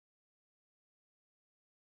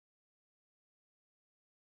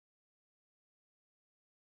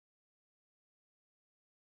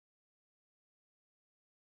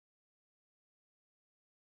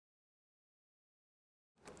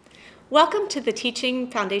Welcome to the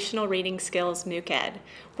Teaching Foundational Reading Skills MOOC Ed.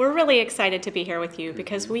 We're really excited to be here with you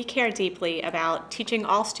because we care deeply about teaching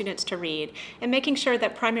all students to read and making sure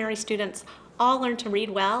that primary students all learn to read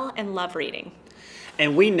well and love reading.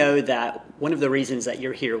 And we know that one of the reasons that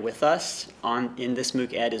you're here with us in this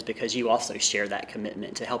MOOC Ed is because you also share that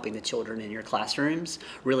commitment to helping the children in your classrooms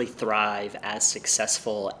really thrive as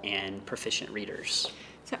successful and proficient readers.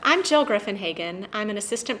 So I'm Jill Griffin-Hagen. I'm an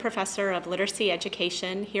assistant professor of literacy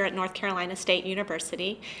education here at North Carolina State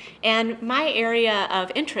University. And my area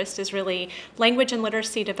of interest is really language and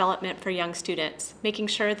literacy development for young students, making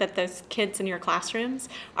sure that those kids in your classrooms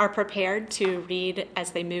are prepared to read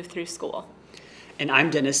as they move through school. And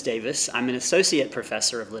I'm Dennis Davis. I'm an associate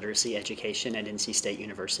professor of literacy education at NC State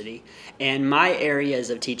University. And my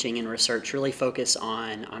areas of teaching and research really focus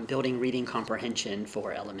on building reading comprehension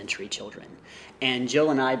for elementary children. And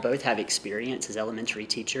Jill and I both have experience as elementary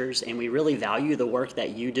teachers, and we really value the work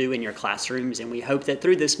that you do in your classrooms. And we hope that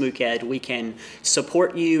through this MOOC Ed, we can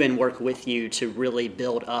support you and work with you to really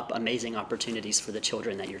build up amazing opportunities for the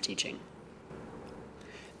children that you're teaching.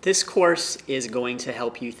 This course is going to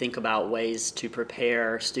help you think about ways to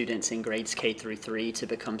prepare students in grades K through 3 to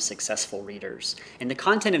become successful readers. And the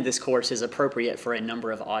content of this course is appropriate for a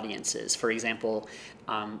number of audiences. For example,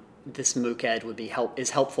 this MOOC Ed is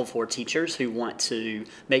helpful for teachers who want to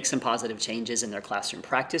make some positive changes in their classroom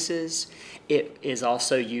practices. It is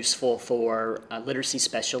also useful for literacy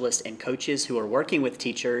specialists and coaches who are working with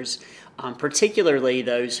teachers, particularly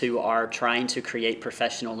those who are trying to create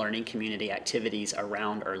professional learning community activities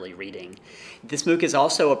around early reading. This MOOC is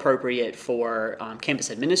also appropriate for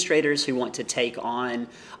campus administrators who want to take on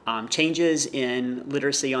changes in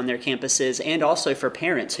literacy on their campuses, and also for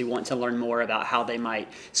parents who want to learn more about how they might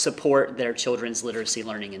support their children's literacy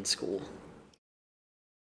learning in school.